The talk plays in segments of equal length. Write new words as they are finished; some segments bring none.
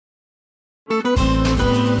I'm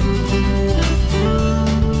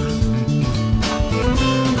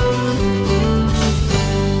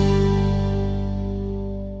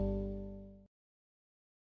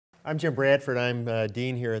Jim Bradford. I'm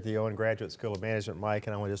Dean here at the Owen Graduate School of Management, Mike,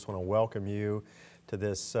 and I just want to welcome you to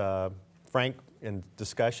this frank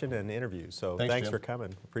discussion and interview. So thanks for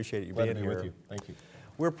coming. Appreciate you being here. With you. Thank you.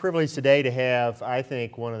 We're privileged today to have, I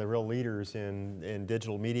think, one of the real leaders in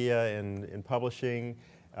digital media and in publishing,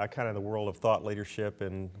 kind of the world of thought leadership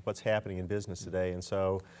and what's happening in business today. And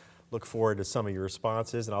so look forward to some of your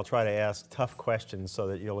responses, and I'll try to ask tough questions so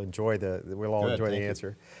that we'll all enjoy the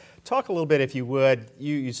answer. Talk a little bit, if you would.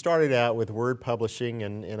 You started out with word publishing,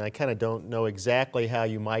 and I kind of don't know exactly how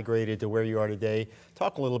you migrated to where you are today.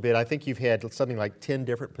 Talk a little bit. I think you've had something like 10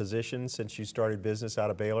 different positions since you started business out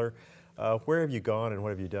of Baylor. Where have you gone and what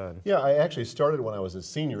have you done? Yeah, I actually started when I was a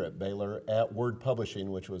senior at Baylor at Word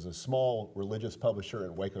Publishing, which was a small religious publisher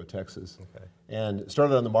in Waco, Texas. Okay. And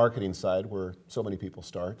started on the marketing side where so many people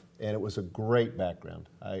start, and it was a great background.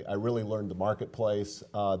 I really learned the marketplace.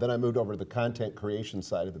 Then I moved over to the content creation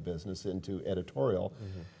side of the business into editorial.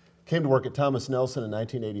 Mm-hmm. Came to work at Thomas Nelson in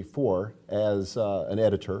 1984 as an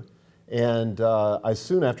editor. And I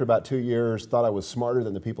soon, after about 2 years, thought I was smarter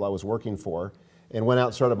than the people I was working for, and went out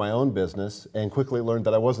and started my own business and quickly learned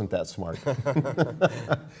that I wasn't that smart.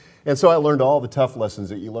 And so I learned all the tough lessons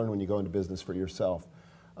that you learn when you go into business for yourself.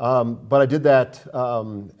 But I did that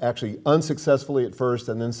actually unsuccessfully at first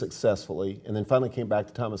and then successfully, and then finally came back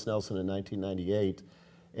to Thomas Nelson in 1998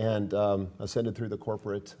 and ascended through the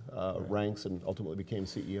corporate ranks and ultimately became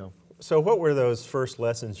CEO. So what were those first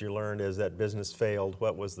lessons you learned as that business failed?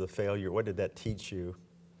 What was the failure? What did that teach you?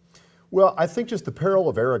 Well, I think just the peril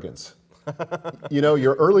of arrogance. You know,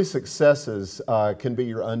 your early successes can be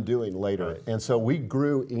your undoing later. Right. And so we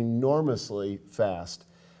grew enormously fast.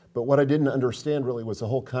 But what I didn't understand really was the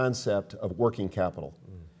whole concept of working capital.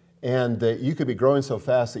 And that you could be growing so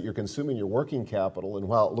fast that you're consuming your working capital, and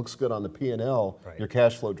while it looks good on the P&L, right, your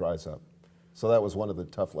cash flow dries up. So that was one of the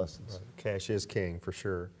tough lessons. Right. Cash is king, for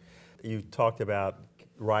sure. You talked about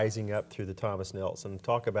rising up through the Thomas Nelson.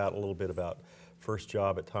 Talk about a little bit about first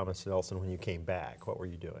job at Thomas Nelson when you came back. What were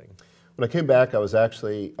you doing? When I came back, I was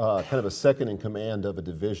actually kind of a second in command of a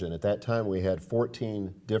division. At that time, we had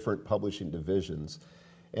 14 different publishing divisions.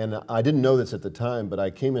 And I didn't know this at the time, but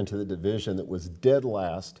I came into the division that was dead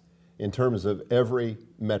last in terms of every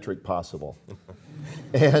metric possible.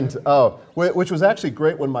 And which was actually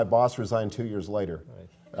great when my boss resigned 2 years later.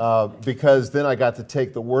 Right. Because then I got to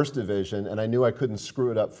take the worst division, and I knew I couldn't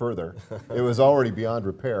screw it up further. It was already beyond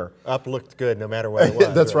repair. Up looked good no matter what it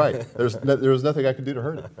was. That's right. There was nothing I could do to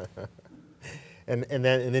hurt it. And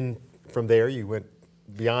then from there you went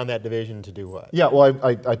beyond that division to do what? Yeah, well,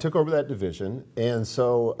 I took over that division, and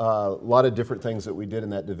so a lot of different things that we did in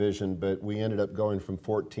that division, but we ended up going from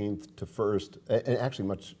 14th to 1st, and actually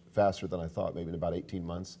much faster than I thought, maybe in about 18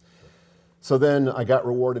 months. So then I got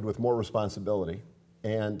rewarded with more responsibility,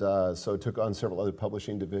 and so took on several other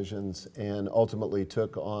publishing divisions, and ultimately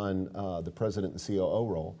took on the president and COO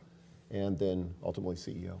role, and then ultimately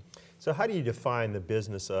CEO. So how do you define the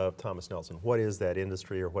business of Thomas Nelson? What is that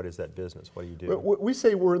industry, or what is that business? What do you do? We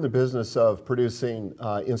say we're in the business of producing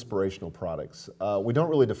inspirational products. We don't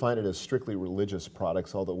really define it as strictly religious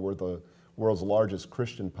products, although we're the world's largest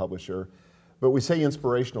Christian publisher. But we say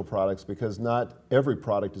inspirational products because not every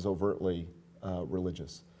product is overtly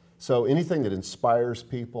religious. So anything that inspires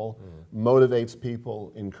people, motivates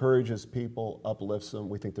people, encourages people, uplifts them,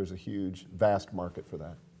 we think there's a huge, vast market for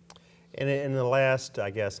that. And in the last, I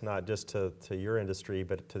guess, not just to your industry,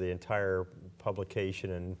 but to the entire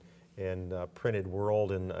publication and printed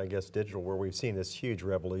world, and I guess digital, where we've seen this huge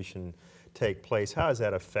revolution take place, how is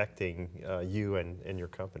that affecting you and your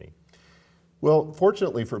company? Well,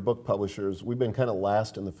 fortunately for book publishers, we've been kind of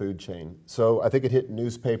last in the food chain. So I think it hit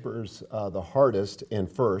newspapers the hardest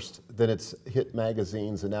and first, then it's hit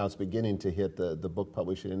magazines, and now it's beginning to hit the book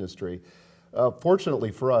publishing industry.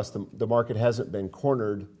 Fortunately for us, the market hasn't been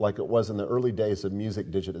cornered like it was in the early days of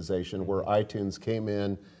music digitization, where iTunes came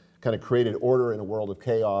in, kind of created order in a world of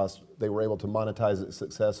chaos. They were able to monetize it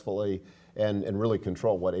successfully and really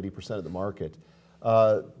control, 80% of the market.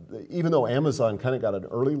 Even though Amazon kind of got an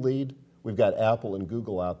early lead, we've got Apple and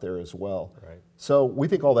Google out there as well. Right. So we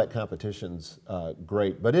think all that competition's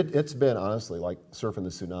great, but it's been, honestly, like surfing the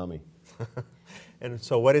tsunami. And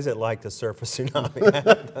so what is it like to surf a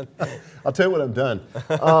tsunami? I'll tell you what I've done.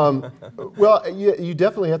 Well, you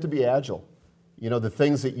definitely have to be agile. You know, the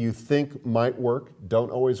things that you think might work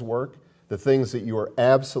don't always work. The things that you are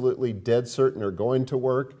absolutely dead certain are going to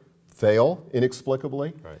work fail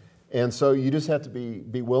inexplicably. Right. And so you just have to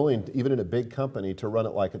be willing, even in a big company, to run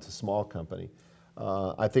it like it's a small company.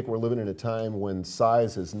 I think we're living in a time when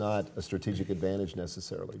size is not a strategic advantage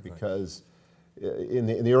necessarily, because in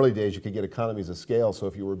the early days you could get economies of scale, so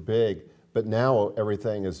if you were big, but now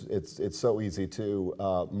everything is, it's so easy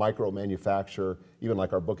to micro manufacture, even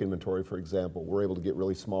like our book inventory, for example. We're able to get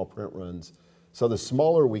really small print runs. So the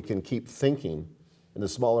smaller we can keep thinking, and the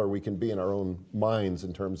smaller we can be in our own minds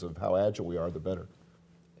in terms of how agile we are, the better.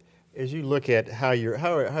 As you look at how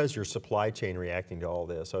is your supply chain reacting to all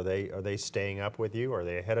this? Are they staying up with you? Are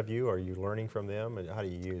they ahead of you? Are you learning from them? And how do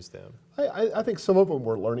you use them? I think some of them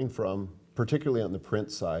we're learning from, particularly on the print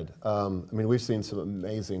side. I mean, we've seen some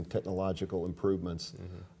amazing technological improvements.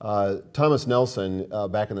 Thomas Nelson,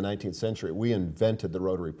 back in the 19th century, we invented the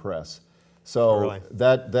rotary press. So really?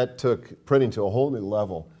 that took printing to a whole new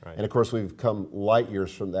level. Right. And of course, we've come light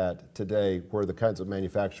years from that today, where the kinds of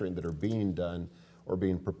manufacturing that are being done or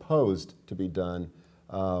being proposed to be done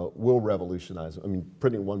will revolutionize. I mean,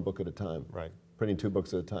 printing one book at a time. Right. Printing 2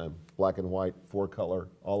 books at a time, black and white, 4-color,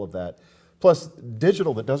 all of that. Plus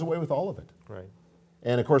digital that does away with all of it. Right.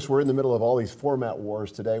 And of course, we're in the middle of all these format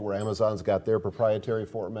wars today, where Amazon's got their proprietary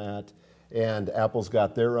format, and Apple's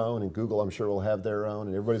got their own, and Google, I'm sure, will have their own,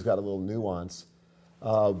 and everybody's got a little nuance.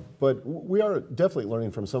 But we are definitely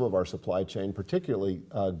learning from some of our supply chain, particularly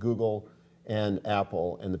Google and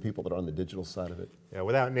Apple and the people that are on the digital side of it. Yeah,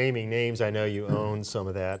 without naming names, I know you own some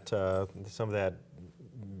of that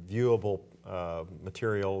viewable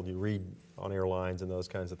material you read on airlines and those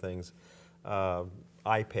kinds of things.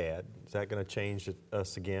 iPad, is that going to change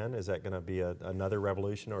us again? Is that going to be another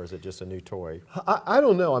revolution, or is it just a new toy? I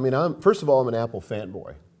don't know. I mean, first of all, I'm an Apple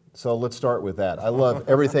fanboy. So let's start with that. I love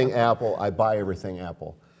everything Apple. I buy everything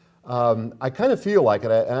Apple. I kind of feel like,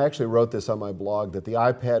 and I actually wrote this on my blog, that the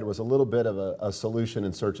iPad was a little bit of a solution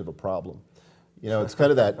in search of a problem. You know, it's kind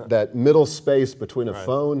of that middle space between a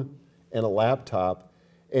phone and a laptop.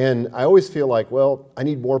 And I always feel like, well, I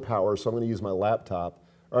need more power, so I'm going to use my laptop.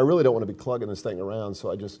 Or I really don't want to be clugging this thing around, so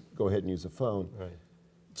I just go ahead and use a phone. Right.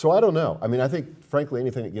 So I don't know. I mean, I think, frankly,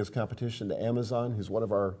 anything that gives competition to Amazon, who's one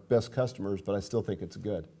of our best customers, but I still think it's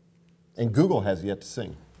good. And Google has yet to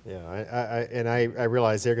sing. Yeah, I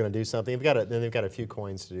realize they're going to do something. They've got a few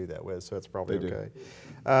coins to do that with, so it's probably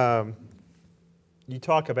okay. You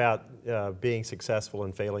talk about being successful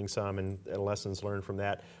and failing some, and lessons learned from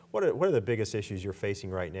that. What are the biggest issues you're facing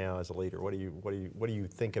right now as a leader? What do you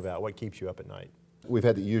think about? What keeps you up at night? We've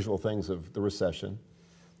had the usual things of the recession,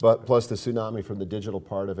 but plus the tsunami from the digital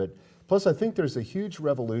part of it. Plus, I think there's a huge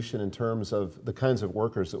revolution in terms of the kinds of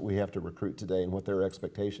workers that we have to recruit today and what their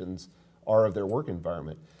expectations are of their work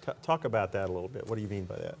environment. Talk about that a little bit. What do you mean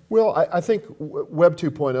by that? Well, I think Web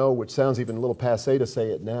 2.0, which sounds even a little passé to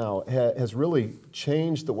say it now, has really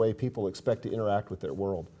changed the way people expect to interact with their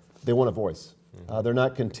world. They want a voice. They're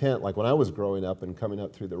not content. Like when I was growing up and coming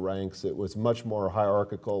up through the ranks, it was much more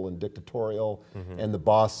hierarchical and dictatorial, and the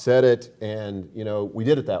boss said it, and we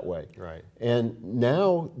did it that way. Right. And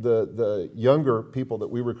now the younger people that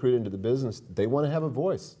we recruit into the business, they want to have a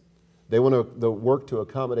voice. They want to work to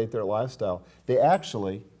accommodate their lifestyle. They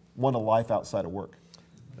actually want a life outside of work.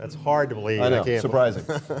 That's hard to believe. I know, surprising.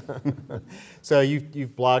 So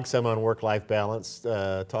you've blogged some on work-life balance.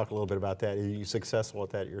 Talk a little bit about that. Are you successful at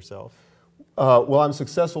that yourself? Well, I'm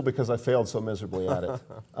successful because I failed so miserably at it.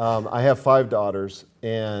 I have 5 daughters,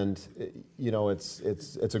 and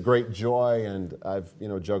it's a great joy. And I've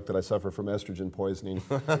joked that I suffer from estrogen poisoning.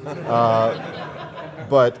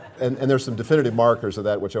 But there's some definitive markers of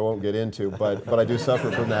that which I won't get into. But I do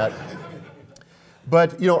suffer from that.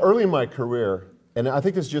 But early in my career, and I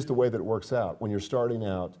think this is just the way that it works out when you're starting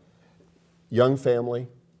out, young family,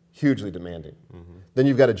 hugely demanding. Then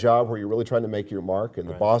you've got a job where you're really trying to make your mark, and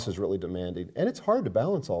the boss is really demanding, and it's hard to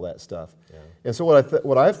balance all that stuff. Yeah. And so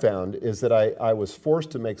what I've found is that I was forced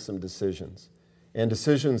to make some decisions, and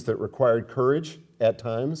decisions that required courage at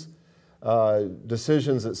times,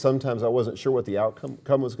 decisions that sometimes I wasn't sure what the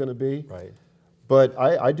outcome was going to be. Right. But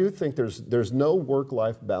I do think there's no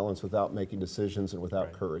work-life balance without making decisions and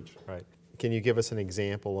without courage. Right. Can you give us an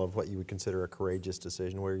example of what you would consider a courageous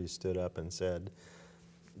decision where you stood up and said,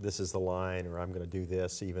 this is the line, or I'm going to do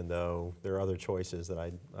this even though there are other choices that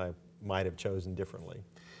I might have chosen differently?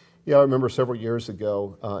 Yeah, I remember several years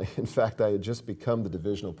ago, in fact, I had just become the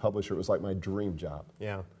divisional publisher. It was like my dream job.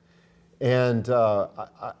 Yeah. And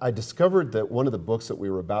I discovered that one of the books that we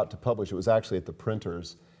were about to publish, it was actually at the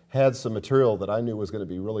printers, had some material that I knew was going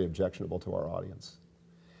to be really objectionable to our audience.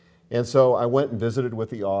 And so I went and visited with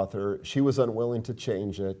the author. She was unwilling to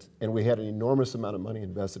change it, and we had an enormous amount of money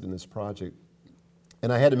invested in this project.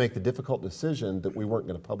 And I had to make the difficult decision that we weren't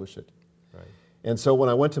going to publish it. Right. And so when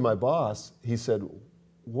I went to my boss, he said,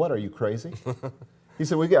 "What, are you crazy?" He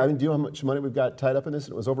said, do you know how much money we've got tied up in this?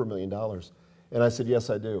 And it was over $1 million. And I said, "Yes,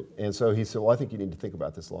 I do." And so he said, "Well, I think you need to think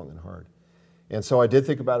about this long and hard." And so I did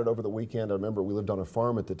think about it over the weekend. I remember we lived on a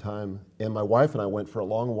farm at the time, and my wife and I went for a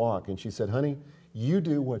long walk, and she said, "Honey, you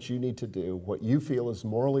do what you need to do, what you feel is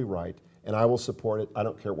morally right, and I will support it. I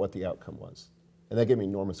don't care what the outcome was." And that gave me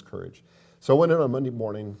enormous courage. So I went in on Monday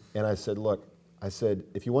morning, and I said, "Look," I said,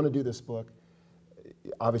 "if you want to do this book,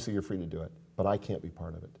 obviously you're free to do it, but I can't be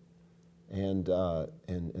part of it."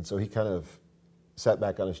 And so he kind of sat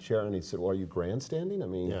back on his chair and he said, "Well, are you grandstanding? I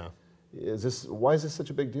mean, Yeah. why is this such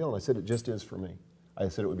a big deal?" And I said, "It just is for me." I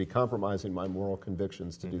said, "It would be compromising my moral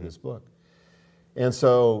convictions to do this book." And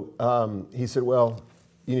so he said, "Well,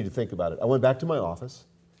 you need to think about it." I went back to my office,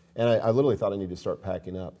 and I literally thought I needed to start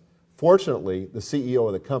packing up. Fortunately, the CEO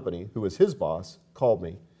of the company, who was his boss, called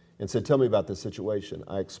me and said, "Tell me about this situation."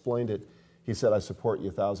 I explained it. He said, "I support you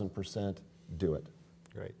 1,000%. Do it."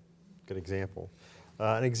 Great. Good example.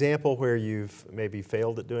 An example where you've maybe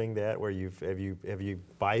failed at doing that, where have you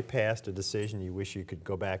bypassed a decision you wish you could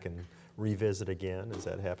go back and revisit again? Has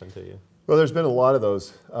that happened to you? Well, there's been a lot of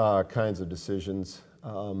those kinds of decisions.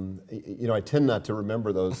 You know, I tend not to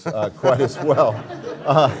remember those quite as well.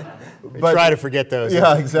 But try to forget those.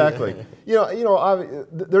 Yeah, exactly.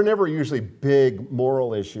 They're never usually big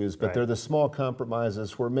moral issues, but Right. they're the small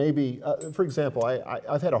compromises where maybe, for example,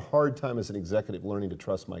 I've had a hard time as an executive learning to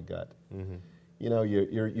trust my gut. Mm-hmm. You know,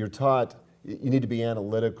 you're taught you need to be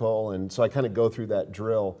analytical, and so I kind of go through that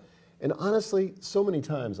drill. And honestly, so many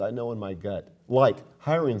times I know in my gut, like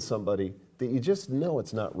hiring somebody, that you just know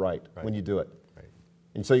it's not right when you do it. Right.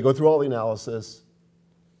 And so you go through all the analysis,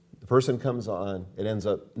 the person comes on, it ends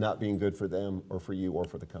up not being good for them or for you or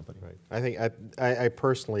for the company. Right. I think I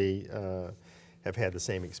personally have had the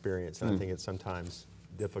same experience, and I think it's sometimes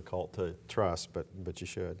difficult to trust, but you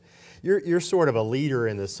should. You're sort of a leader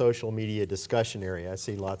in the social media discussion area. I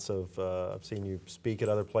see lots of, I've seen you speak at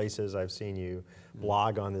other places, I've seen you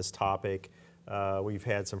blog on this topic. We've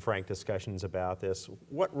had some frank discussions about this.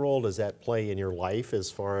 What role does that play in your life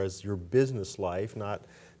as far as your business life,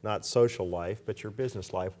 not social life, but your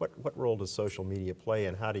business life? What role does social media play,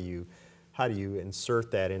 and how do you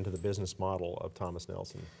insert that into the business model of Thomas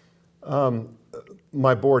Nelson?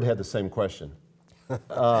 My board had the same question.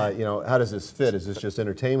 How does this fit? Is this just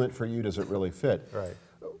entertainment for you? Does it really fit? Right.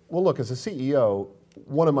 Well, look, as a CEO,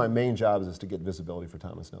 one of my main jobs is to get visibility for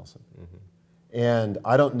Thomas Nelson. Mm-hmm. And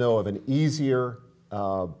I don't know of an easier,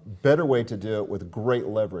 better way to do it with great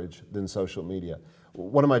leverage than social media.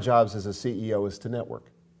 One of my jobs as a CEO is to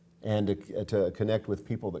network and to connect with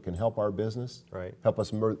people that can help our business, right. help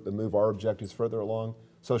us move our objectives further along.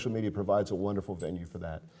 Social media provides a wonderful venue for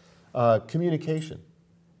that. Communication.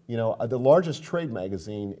 You know, the largest trade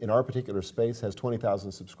magazine in our particular space has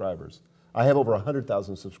 20,000 subscribers. I have over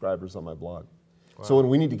 100,000 subscribers on my blog. Wow. So when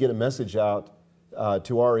we need to get a message out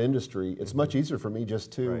to our industry, it's much easier for me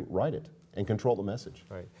just to write it and control the message.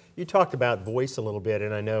 Right. You talked about voice a little bit,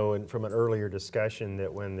 and I know from an earlier discussion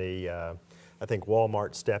that when I think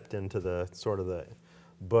Walmart stepped into the sort of the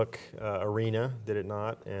book arena, did it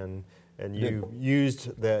not? And you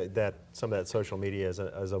used some of that social media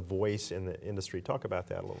as a voice in the industry. Talk about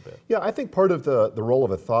that a little bit. Yeah, I think part of the role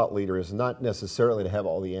of a thought leader is not necessarily to have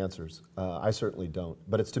all the answers. I certainly don't.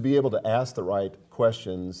 But it's to be able to ask the right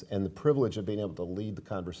questions and the privilege of being able to lead the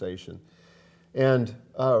conversation. And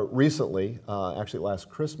recently, actually last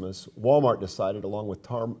Christmas, Walmart decided, along with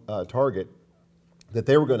Target, that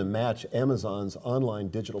they were going to match Amazon's online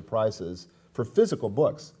digital prices for physical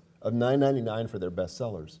books of $9.99 for their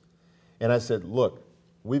bestsellers. And I said, look,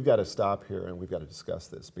 we've got to stop here and we've got to discuss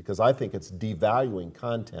this, because I think it's devaluing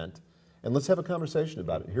content, and let's have a conversation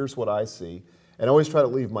about it. Here's what I see. And I always try to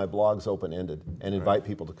leave my blogs open-ended and invite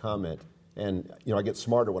people to comment. And I get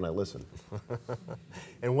smarter when I listen.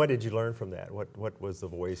 And what did you learn from that? What was the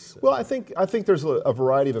voice? Well, I think there's a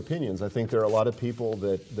variety of opinions. I think there are a lot of people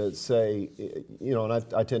that say, and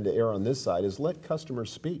I tend to err on this side, is let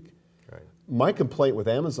customers speak. Right. My complaint with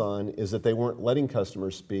Amazon is that they weren't letting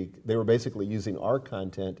customers speak. They were basically using our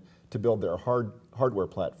content to build their hardware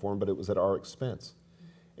platform, but it was at our expense.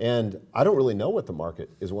 And I don't really know what the market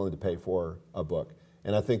is willing to pay for a book.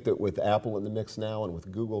 And I think that with Apple in the mix now and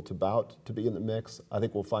with Google about to be in the mix, I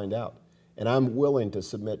think we'll find out. And I'm willing to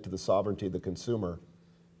submit to the sovereignty of the consumer,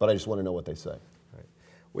 but I just want to know what they say. Right.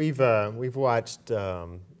 We've watched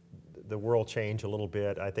the world change a little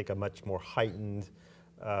bit. I think a much more heightened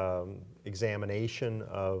examination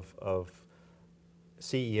of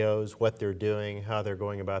CEOs, what they're doing, how they're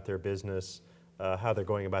going about their business, how they're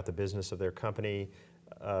going about the business of their company.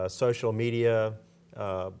 Social media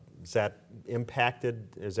is that impacted,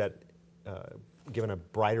 is that given a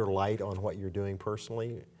brighter light on what you're doing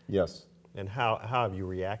personally? Yes. And how have you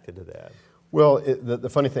reacted to that? Well, the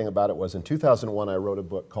funny thing about it was in 2001 I wrote a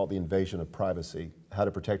book called The Invasion of Privacy, How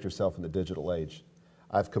to Protect Yourself in the Digital Age.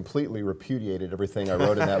 I've completely repudiated everything I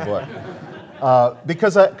wrote in that book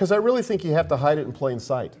because I really think you have to hide it in plain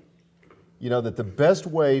sight. You know, that the best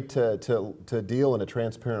way to deal in a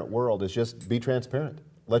transparent world is just be transparent.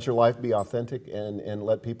 Let your life be authentic and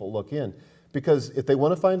let people look in. Because if they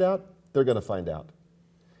want to find out, they're going to find out.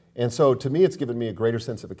 And so to me, it's given me a greater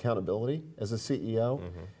sense of accountability as a CEO.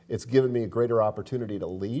 Mm-hmm. It's given me a greater opportunity to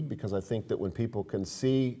lead because I think that when people can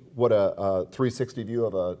see what a 360 view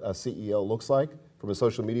of a CEO looks like from a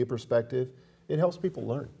social media perspective, it helps people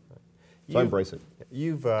learn. So I embrace it.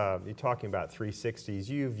 You're talking about 360s.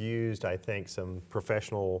 You've used, I think, some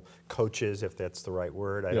professional coaches, if that's the right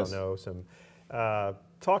word. I don't know.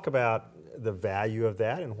 Talk about the value of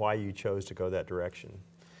that and why you chose to go that direction.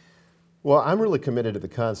 Well, I'm really committed to the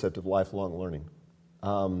concept of lifelong learning.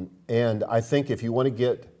 And I think if you want to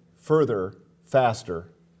get further,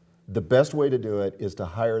 faster, the best way to do it is to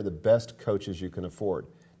hire the best coaches you can afford.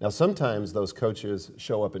 Now, sometimes those coaches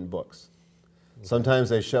show up in books. Sometimes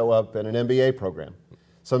they show up in an MBA program.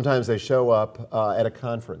 Sometimes they show up at a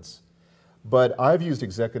conference. But I've used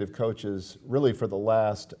executive coaches really for the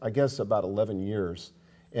last, I guess, about 11 years.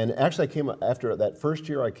 And actually, after that first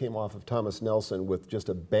year, I came off of Thomas Nelson with just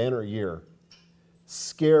a banner year,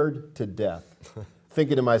 scared to death,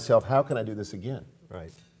 thinking to myself, how can I do this again?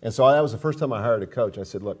 Right. And so that was the first time I hired a coach. I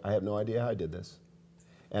said, look, I have no idea how I did this,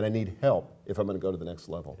 and I need help if I'm going to go to the next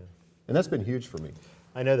level. Yeah. And that's been huge for me.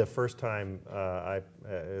 I know the first time I,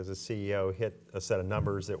 as a CEO, hit a set of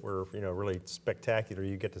numbers that were, really spectacular.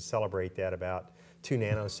 You get to celebrate that about 2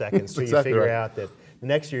 nanoseconds, so you figure out that the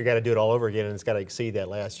next year you got to do it all over again, and it's got to exceed that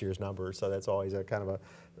last year's number. So that's always a kind of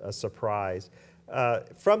a surprise.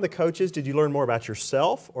 From the coaches, did you learn more about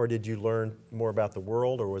yourself, or did you learn more about the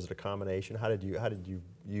world, or was it a combination? How did you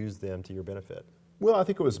use them to your benefit? Well, I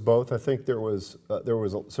think it was both. I think there was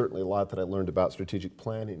certainly a lot that I learned about strategic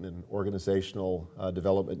planning and organizational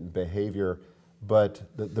development and behavior, but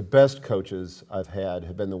the best coaches I've had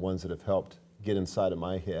have been the ones that have helped get inside of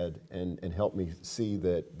my head and help me see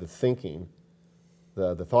that the thinking,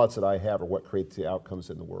 the thoughts that I have are what creates the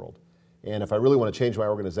outcomes in the world. And if I really want to change my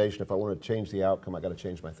organization, if I want to change the outcome, I've got to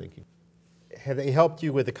change my thinking. Have they helped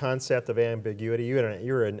you with the concept of ambiguity?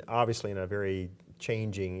 You're obviously in a very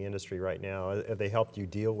changing industry right now. Have they helped you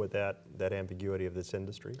deal with that ambiguity of this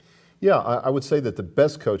industry? Yeah, I would say that the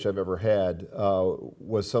best coach I've ever had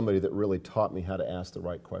was somebody that really taught me how to ask the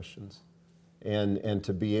right questions and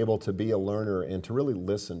to be able to be a learner and to really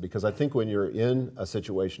listen, because I think when you're in a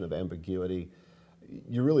situation of ambiguity,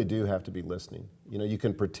 you really do have to be listening. You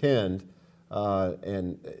can pretend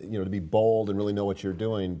to be bold and really know what you're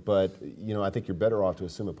doing, but I think you're better off to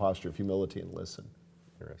assume a posture of humility and listen.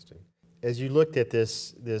 Interesting. As you looked at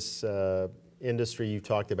this industry, you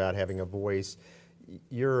talked about having a voice.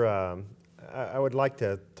 I would like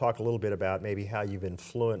to talk a little bit about maybe how you've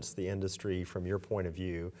influenced the industry from your point of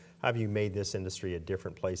view. How have you made this industry a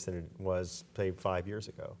different place than it was, say, 5 years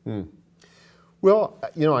ago? Well,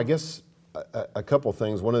 I guess a couple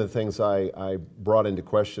things. One of the things I brought into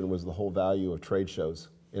question was the whole value of trade shows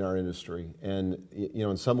in our industry. And,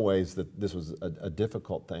 in some ways that this was a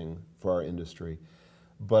difficult thing for our industry.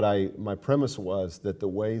 But my premise was that the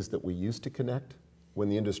ways that we used to connect when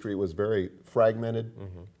the industry was very fragmented,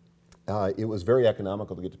 it was very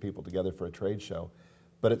economical to get people together for a trade show.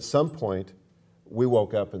 But at some point, we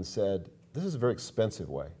woke up and said, this is a very expensive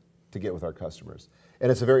way to get with our customers.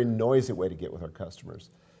 And it's a very noisy way to get with our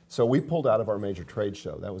customers. So we pulled out of our major trade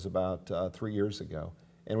show. That was about 3 years ago.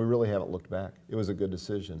 And we really haven't looked back. It was a good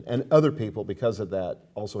decision. And other people, because of that,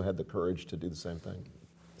 also had the courage to do the same thing.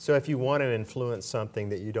 So if you want to influence something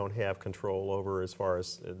that you don't have control over as far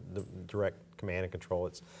as the direct command and control,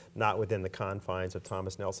 it's not within the confines of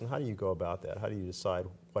Thomas Nelson, how do you go about that? How do you decide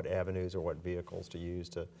what avenues or what vehicles to use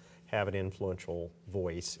to have an influential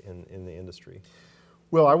voice in the industry?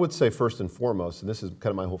 Well, I would say first and foremost, and this is kind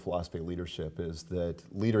of my whole philosophy of leadership, is that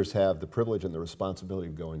leaders have the privilege and the responsibility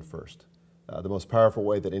of going first. The most powerful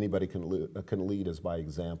way that anybody can lead is by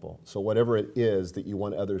example. So whatever it is that you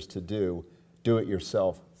want others to do it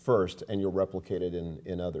yourself first, and you'll replicate it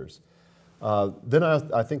in others. Then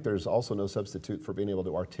I think there's also no substitute for being able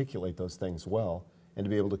to articulate those things well and to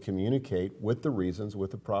be able to communicate with the reasons,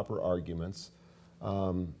 with the proper arguments,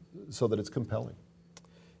 so that it's compelling.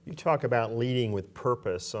 You talk about leading with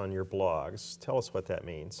purpose on your blogs. Tell us what that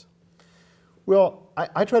means. Well,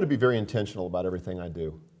 I try to be very intentional about everything I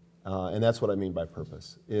do. And that's what I mean by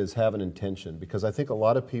purpose, is have an intention. Because I think a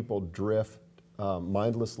lot of people drift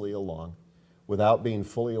mindlessly along without being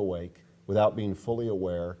fully awake, without being fully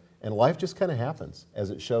aware, and life just kind of happens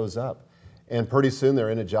as it shows up. And pretty soon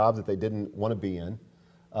they're in a job that they didn't want to be in.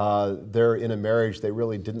 They're in a marriage they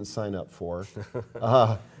really didn't sign up for.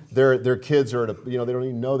 Their kids are at a, they don't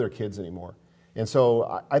even know their kids anymore. And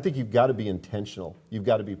so I think you've got to be intentional. You've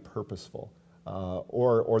got to be purposeful.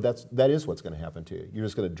 Or that is what's going to happen to you. You're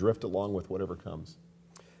just going to drift along with whatever comes.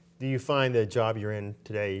 Do you find the job you're in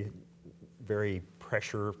today very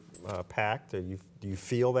pressure packed? Do you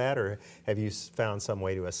feel that, or have you found some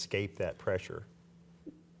way to escape that pressure?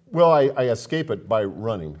 Well, I escape it by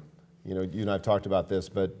running. You and I have talked about this,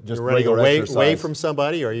 but just you're running regular exercise. away from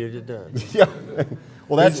somebody, or you're done? Yeah.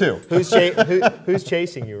 Well, that too. Who's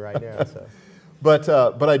chasing you right now? So.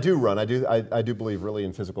 But I do run. I do believe really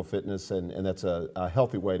in physical fitness, and that's a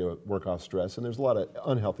healthy way to work off stress. And there's a lot of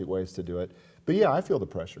unhealthy ways to do it. But yeah, I feel the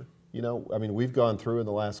pressure. We've gone through in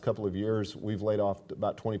the last couple of years, we've laid off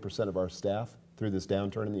about 20% of our staff through this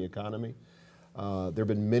downturn in the economy. There have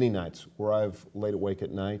been many nights where I've laid awake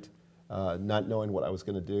at night, not knowing what I was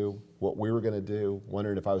going to do, what we were going to do,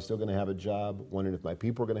 wondering if I was still going to have a job, wondering if my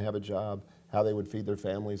people were going to have a job, how they would feed their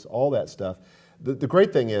families, all that stuff. The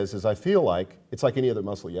great thing is I feel like it's like any other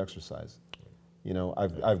muscle you exercise.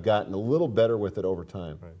 I've gotten a little better with it over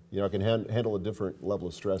time. Right. I can handle a different level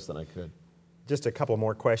of stress than I could. Just a couple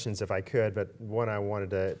more questions if I could, but one I wanted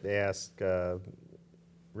to ask,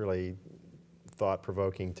 really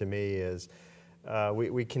thought-provoking to me, is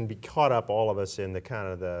we can be caught up, all of us, in the kind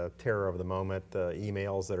of the terror of the moment, the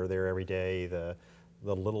emails that are there every day, the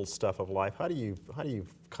little stuff of life. How do you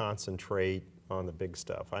concentrate on the big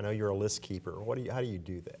stuff? I know you're a list keeper. How do you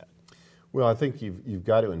do that? Well, I think you've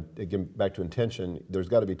got to, again, back to intention, there's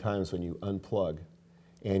got to be times when you unplug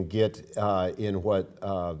and get in what,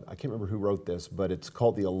 I can't remember who wrote this, but it's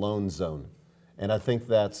called the alone zone. And I think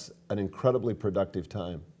that's an incredibly productive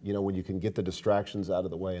time, when you can get the distractions out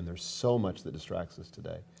of the way, and there's so much that distracts us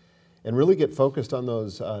today. And really get focused on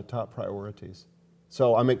those top priorities.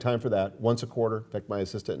 So I make time for that once a quarter. In fact, my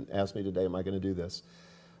assistant asked me today, am I going to do this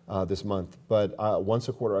this month? But once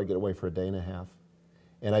a quarter I get away for a day and a half.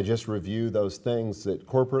 And I just review those things that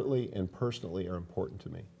corporately and personally are important to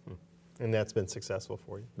me. And that's been successful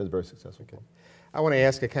for you? Been very successful. Okay. I want to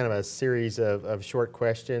ask a kind of a series of short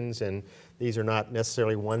questions, and these are not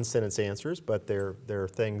necessarily one-sentence answers, but they're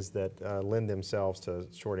things that lend themselves to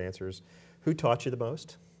short answers. Who taught you the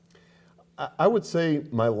most? I would say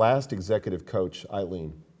my last executive coach,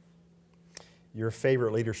 Eileen. Your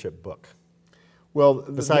favorite leadership book? Well,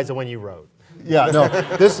 besides the one you wrote. Yeah, no,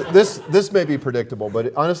 this may be predictable,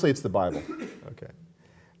 but honestly, it's the Bible.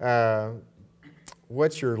 Okay.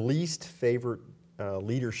 What's your least favorite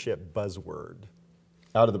leadership buzzword?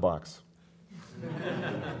 Out of the box.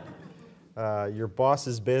 Your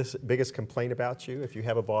boss's biggest complaint about you, if you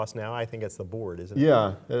have a boss now, I think it's the board, isn't it?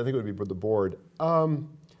 Yeah, I think it would be the board.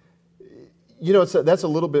 That's a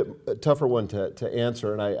little bit tougher one to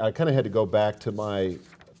answer, and I kind of had to go back to my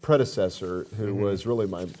predecessor, who was really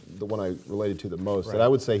the one I related to the most. Right. And I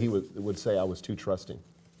would say he would say I was too trusting.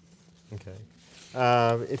 Okay.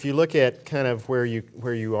 If you look at kind of where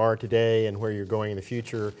you are today and where you're going in the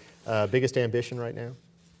future, biggest ambition right now?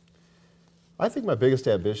 I think my biggest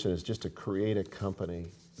ambition is just to create a company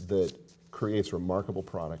that creates remarkable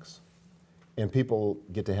products, and people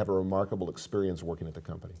get to have a remarkable experience working at the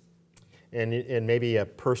company. And maybe a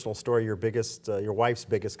personal story, your wife's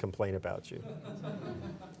biggest complaint about you.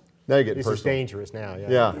 Now you're getting personal. This is dangerous now, yeah.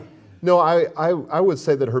 Yeah. No, I would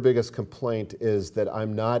say that her biggest complaint is that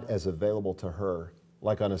I'm not as available to her,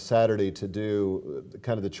 like on a Saturday, to do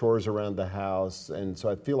kind of the chores around the house, and so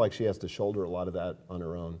I feel like she has to shoulder a lot of that on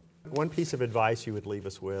her own. One piece of advice you would leave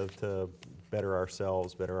us with to better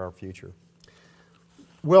ourselves, better our future?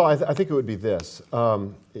 Well, I think it would be this.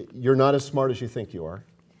 You're not as smart as you think you are.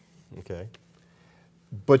 Okay.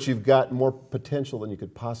 But you've got more potential than you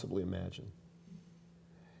could possibly imagine.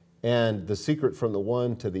 And the secret from the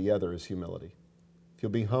one to the other is humility. If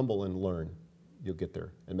you'll be humble and learn, you'll get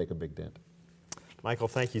there and make a big dent. Michael,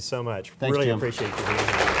 thank you so much. Thanks, really Jim. appreciate you being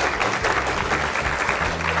here.